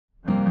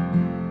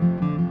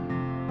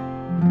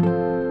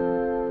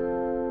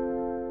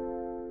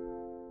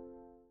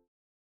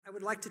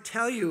like to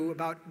tell you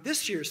about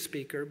this year's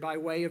speaker by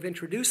way of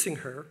introducing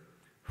her,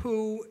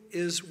 who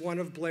is one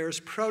of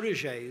Blair's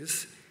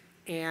proteges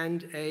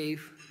and a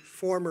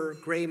former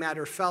Gray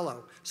Matter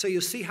Fellow. So you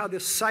see how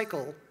this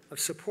cycle of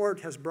support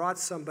has brought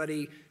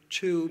somebody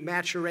to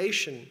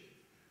maturation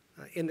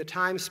in the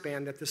time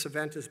span that this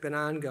event has been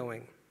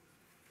ongoing.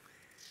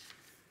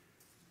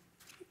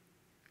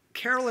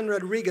 Carolyn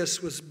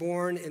Rodriguez was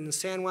born in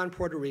San Juan,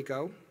 Puerto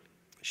Rico.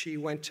 She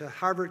went to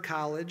Harvard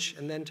College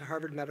and then to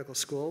Harvard Medical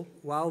School.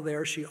 While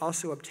there, she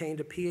also obtained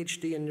a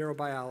Ph.D. in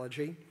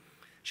neurobiology.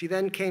 She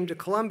then came to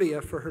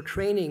Columbia for her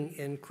training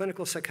in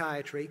clinical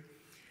psychiatry.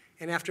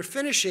 And after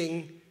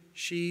finishing,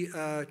 she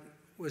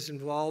was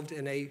involved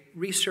in a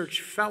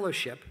research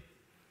fellowship.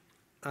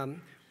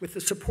 With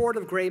the support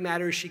of Gray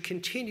Matter, she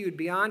continued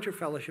beyond her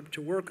fellowship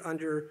to work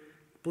under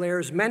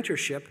Blair's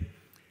mentorship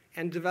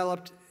and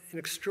developed an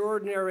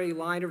extraordinary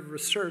line of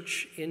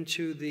research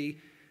into the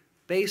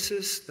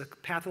basis, the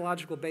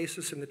pathological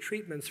basis and the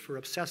treatments for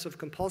obsessive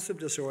compulsive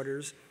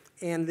disorders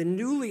and the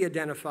newly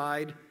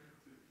identified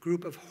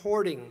group of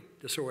hoarding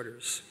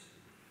disorders.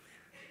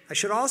 I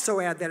should also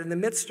add that in the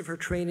midst of her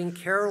training,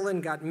 Carolyn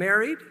got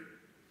married.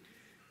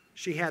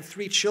 She had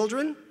 3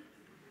 children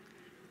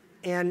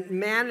and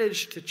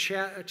managed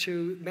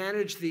to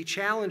manage the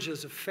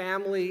challenges of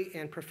family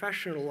and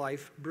professional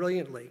life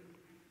brilliantly.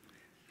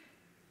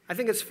 I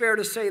think it's fair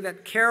to say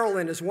that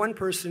Carolyn is one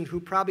person who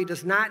probably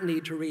does not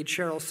need to read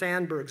Sheryl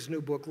Sandberg's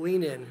new book,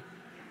 Lean In.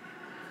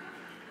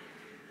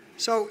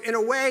 So in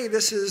a way,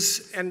 this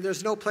is, and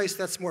there's no place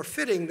that's more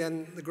fitting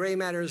than the Gray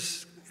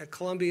Matters at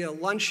Columbia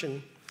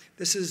luncheon.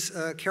 This is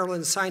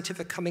Carolyn's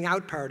scientific coming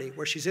out party,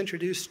 where she's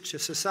introduced to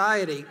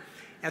society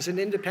as an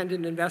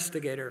independent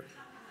investigator.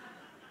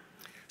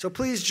 So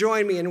please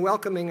join me in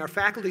welcoming our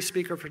faculty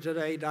speaker for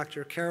today,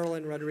 Dr.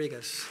 Carolyn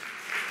Rodriguez.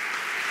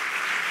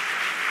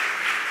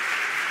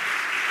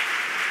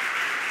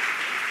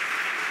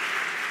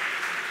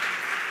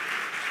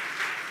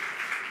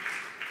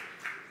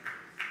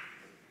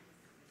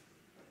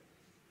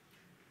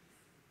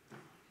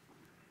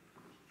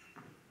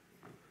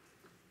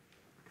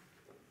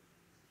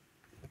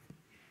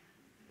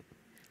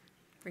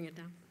 Bring it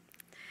down.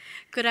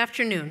 Good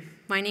afternoon.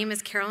 My name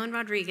is Carolyn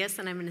Rodriguez,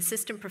 and I'm an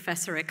assistant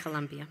professor at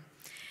Columbia.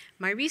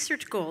 My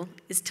research goal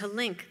is to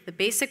link the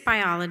basic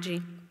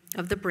biology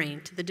of the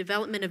brain to the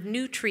development of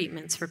new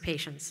treatments for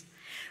patients.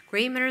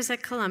 Gray Matters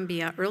at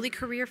Columbia Early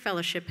Career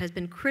Fellowship has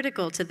been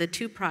critical to the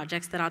 2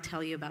 projects that I'll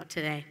tell you about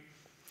today.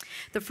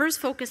 The first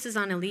focuses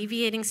on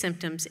alleviating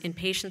symptoms in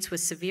patients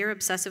with severe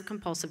obsessive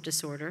compulsive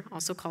disorder,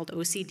 also called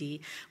OCD,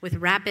 with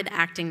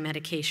rapid-acting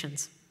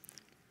medications.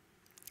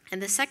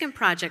 And the second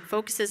project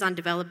focuses on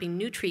developing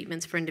new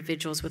treatments for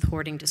individuals with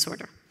hoarding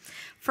disorder.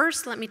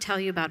 First, let me tell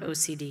you about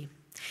OCD.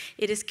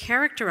 It is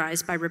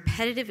characterized by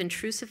repetitive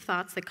intrusive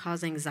thoughts that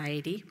cause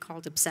anxiety,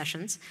 called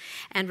obsessions,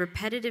 and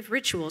repetitive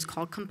rituals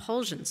called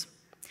compulsions.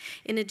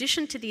 In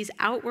addition to these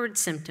outward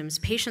symptoms,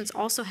 patients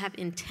also have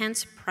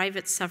intense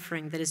private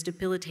suffering that is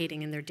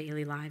debilitating in their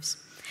daily lives.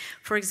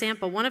 For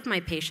example, one of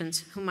my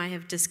patients, whom I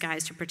have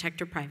disguised to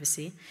protect her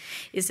privacy,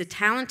 is a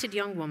talented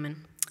young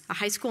woman, a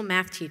high school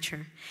math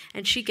teacher,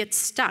 and she gets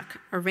stuck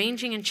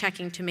arranging and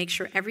checking to make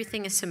sure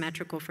everything is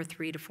symmetrical for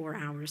 3 to 4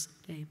 hours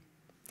a day.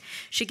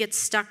 She gets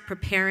stuck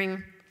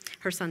preparing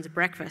her son's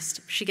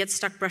breakfast. She gets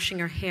stuck brushing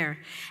her hair.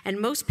 And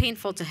most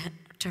painful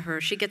to her,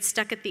 she gets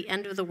stuck at the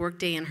end of the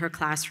workday in her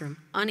classroom,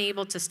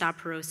 unable to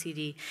stop her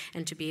OCD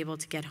and to be able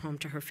to get home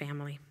to her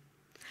family.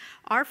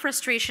 Our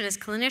frustration as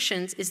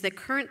clinicians is that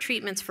current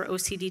treatments for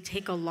OCD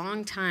take a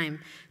long time,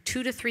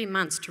 2 to 3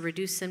 months, to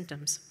reduce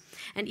symptoms.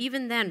 And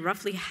even then,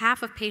 roughly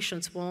half of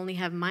patients will only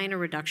have minor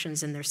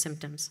reductions in their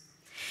symptoms.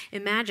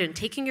 Imagine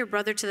taking your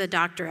brother to the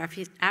doctor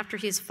after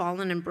he's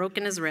fallen and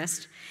broken his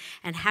wrist,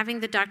 and having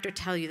the doctor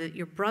tell you that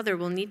your brother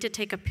will need to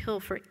take a pill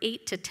for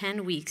 8 to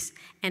 10 weeks,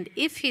 and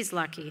if he's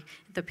lucky,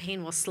 the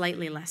pain will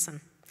slightly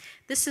lessen.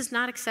 This is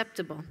not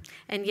acceptable,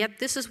 and yet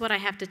this is what I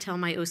have to tell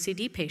my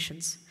OCD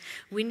patients.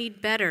 We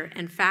need better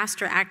and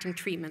faster acting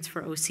treatments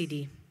for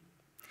OCD.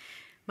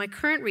 My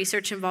current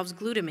research involves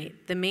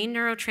glutamate, the main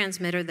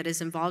neurotransmitter that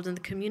is involved in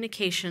the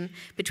communication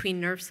between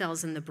nerve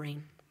cells in the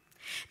brain.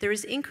 There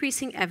is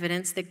increasing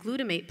evidence that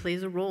glutamate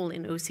plays a role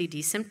in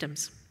OCD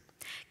symptoms.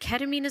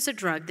 Ketamine is a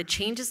drug that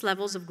changes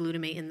levels of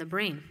glutamate in the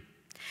brain.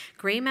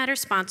 Gray Matter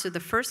sponsored the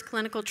first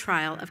clinical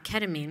trial of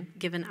ketamine,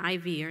 given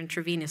IV or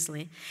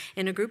intravenously,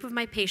 in a group of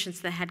my patients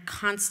that had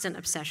constant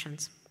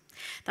obsessions.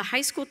 The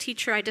high school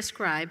teacher I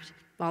described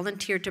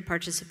volunteered to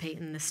participate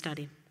in this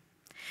study.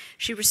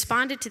 She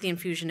responded to the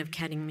infusion of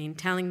ketamine,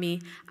 telling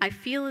me, "I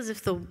feel as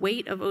if the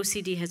weight of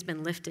OCD has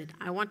been lifted.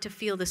 I want to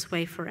feel this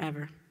way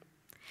forever."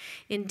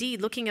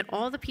 Indeed, looking at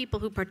all the people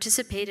who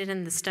participated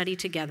in the study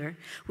together,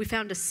 we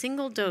found a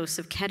single dose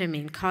of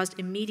ketamine caused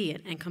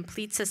immediate and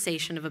complete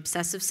cessation of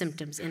obsessive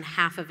symptoms in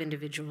half of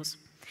individuals.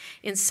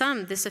 In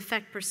some, this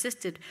effect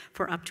persisted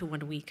for up to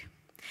 1 week.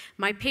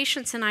 My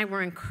patients and I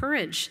were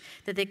encouraged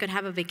that they could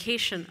have a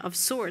vacation of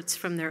sorts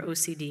from their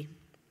OCD.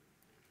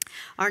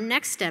 Our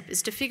next step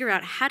is to figure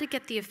out how to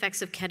get the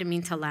effects of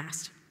ketamine to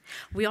last.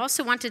 We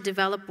also want to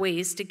develop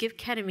ways to give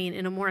ketamine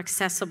in a more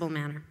accessible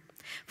manner.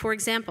 For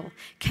example,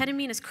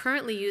 ketamine is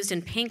currently used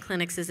in pain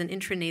clinics as an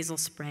intranasal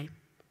spray.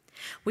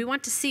 We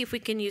want to see if we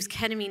can use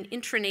ketamine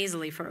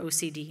intranasally for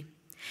OCD.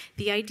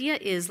 The idea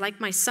is, like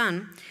my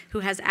son, who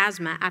has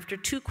asthma, after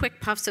 2 quick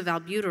puffs of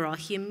albuterol,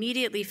 he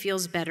immediately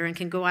feels better and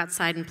can go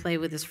outside and play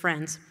with his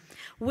friends.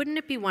 Wouldn't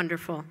it be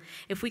wonderful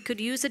if we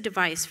could use a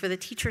device for the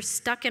teacher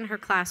stuck in her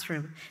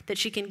classroom that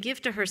she can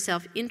give to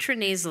herself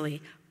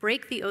intranasally,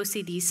 break the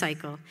OCD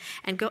cycle,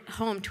 and go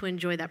home to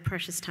enjoy that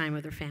precious time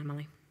with her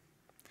family?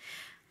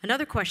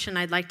 Another question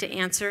I'd like to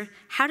answer: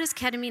 how does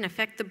ketamine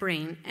affect the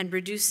brain and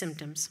reduce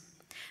symptoms?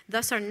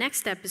 Thus, our next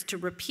step is to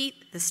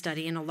repeat the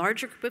study in a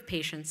larger group of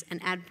patients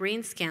and add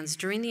brain scans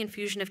during the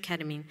infusion of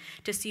ketamine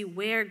to see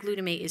where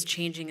glutamate is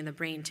changing in the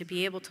brain to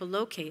be able to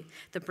locate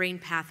the brain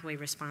pathway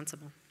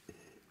responsible.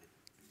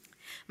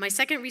 My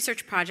second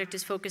research project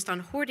is focused on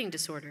hoarding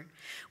disorder,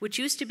 which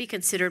used to be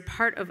considered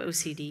part of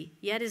OCD,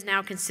 yet is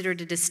now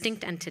considered a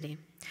distinct entity.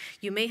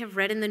 You may have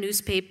read in the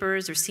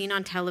newspapers or seen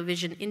on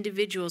television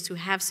individuals who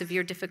have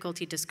severe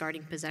difficulty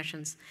discarding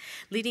possessions,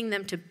 leading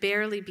them to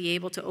barely be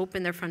able to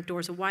open their front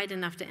doors wide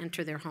enough to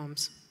enter their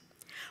homes.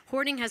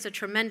 Hoarding has a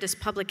tremendous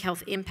public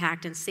health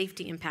impact and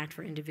safety impact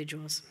for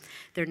individuals,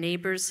 their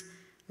neighbors,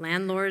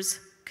 landlords,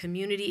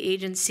 community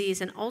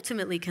agencies, and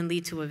ultimately can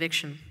lead to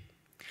eviction.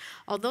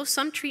 Although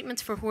some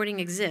treatments for hoarding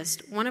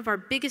exist, one of our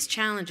biggest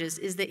challenges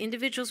is that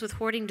individuals with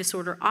hoarding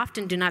disorder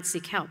often do not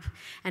seek help,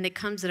 and it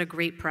comes at a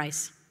great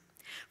price.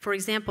 For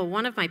example,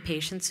 one of my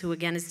patients, who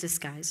again is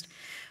disguised,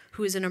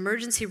 who is an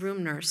emergency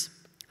room nurse,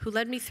 who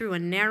led me through a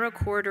narrow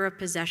corridor of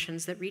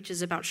possessions that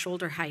reaches about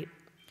shoulder height,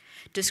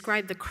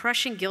 described the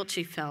crushing guilt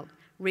she felt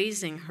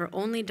raising her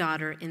only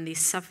daughter in these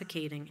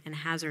suffocating and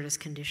hazardous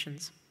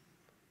conditions.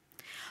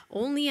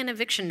 Only an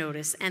eviction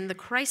notice and the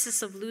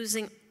crisis of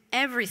losing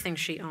everything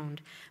she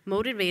owned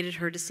motivated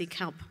her to seek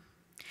help.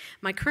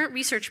 My current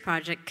research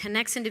project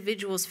connects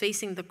individuals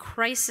facing the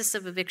crisis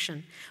of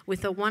eviction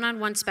with a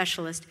one-on-one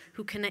specialist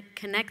who can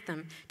connect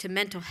them to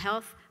mental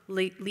health,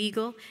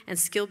 legal, and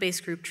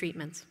skill-based group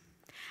treatments.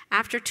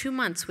 After 2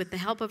 months, with the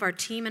help of our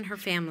team and her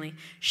family,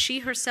 she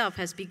herself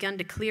has begun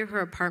to clear her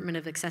apartment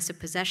of excessive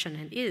possession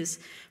and is,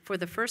 for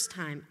the first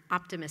time,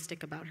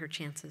 optimistic about her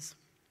chances.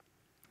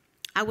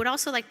 I would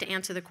also like to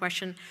answer the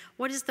question,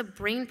 what is the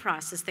brain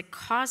process that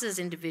causes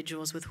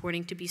individuals with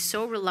hoarding to be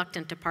so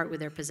reluctant to part with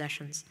their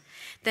possessions?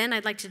 Then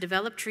I'd like to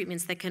develop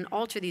treatments that can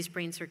alter these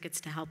brain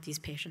circuits to help these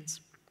patients.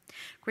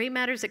 Great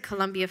Matters at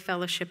Columbia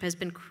Fellowship has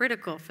been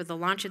critical for the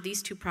launch of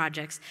these 2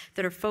 projects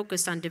that are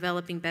focused on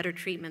developing better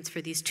treatments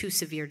for these 2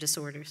 severe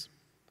disorders.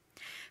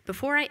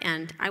 Before I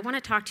end, I want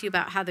to talk to you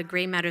about how the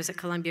Great Matters at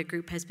Columbia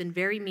group has been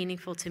very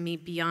meaningful to me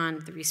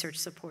beyond the research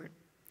support.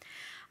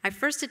 I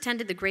first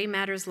attended the Gray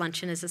Matters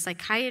Luncheon as a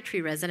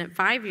psychiatry resident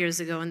 5 years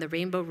ago in the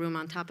Rainbow Room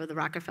on top of the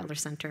Rockefeller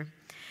Center.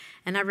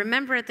 And I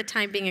remember at the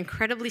time being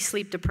incredibly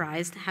sleep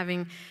deprived,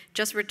 having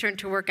just returned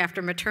to work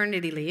after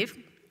maternity leave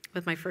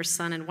with my first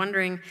son and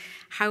wondering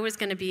how I was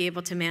going to be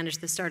able to manage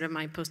the start of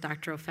my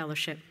postdoctoral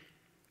fellowship.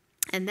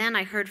 And then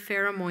I heard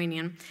Farah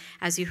Moynihan,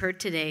 as you heard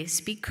today,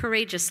 speak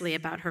courageously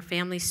about her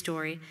family's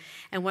story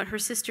and what her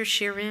sister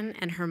Shirin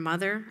and her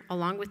mother,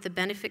 along with the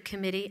Benefit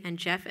Committee and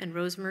Jeff and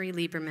Rosemary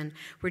Lieberman,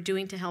 were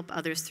doing to help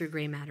others through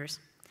Gray Matters.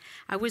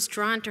 I was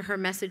drawn to her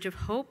message of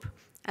hope,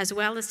 as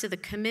well as to the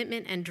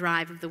commitment and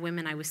drive of the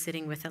women I was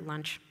sitting with at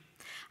lunch.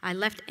 I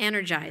left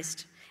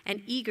energized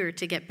and eager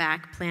to get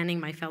back planning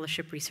my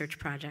fellowship research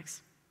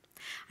projects.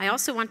 I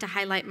also want to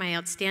highlight my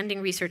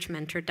outstanding research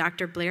mentor,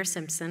 Dr. Blair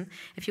Simpson.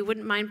 If you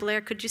wouldn't mind, Blair,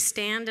 could you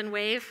stand and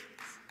wave?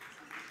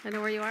 I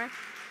know where you are.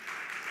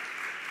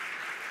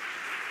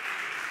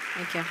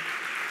 Thank you.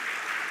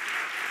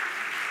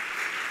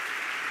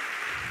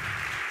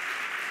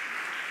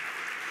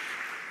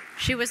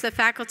 She was the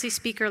faculty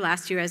speaker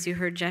last year, as you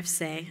heard Jeff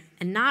say,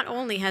 and not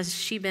only has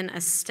she been a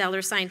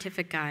stellar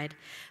scientific guide,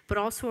 but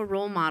also a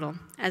role model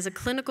as a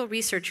clinical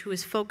researcher who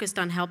is focused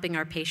on helping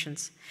our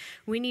patients.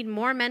 We need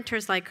more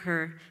mentors like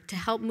her to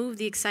help move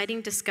the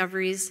exciting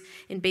discoveries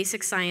in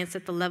basic science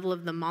at the level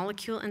of the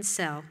molecule and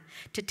cell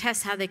to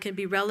test how they can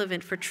be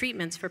relevant for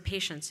treatments for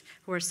patients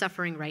who are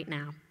suffering right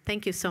now.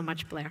 Thank you so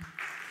much, Blair.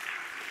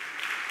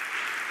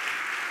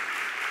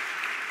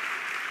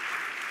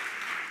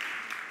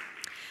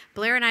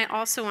 Blair and I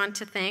also want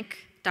to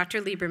thank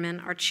Dr.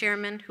 Lieberman, our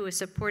chairman, who has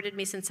supported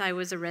me since I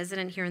was a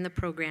resident here in the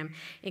program,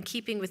 in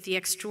keeping with the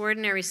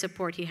extraordinary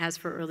support he has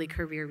for early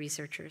career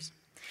researchers.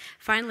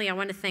 Finally, I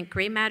want to thank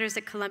Gray Matters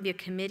at Columbia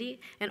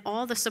Committee and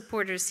all the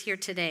supporters here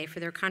today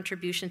for their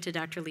contribution to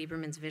Dr.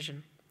 Lieberman's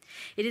vision.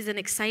 It is an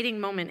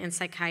exciting moment in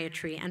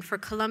psychiatry, and for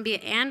Columbia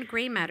and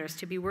Gray Matters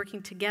to be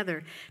working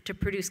together to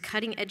produce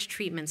cutting-edge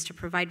treatments to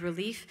provide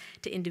relief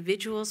to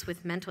individuals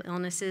with mental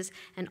illnesses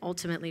and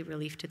ultimately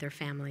relief to their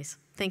families.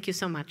 Thank you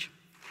so much.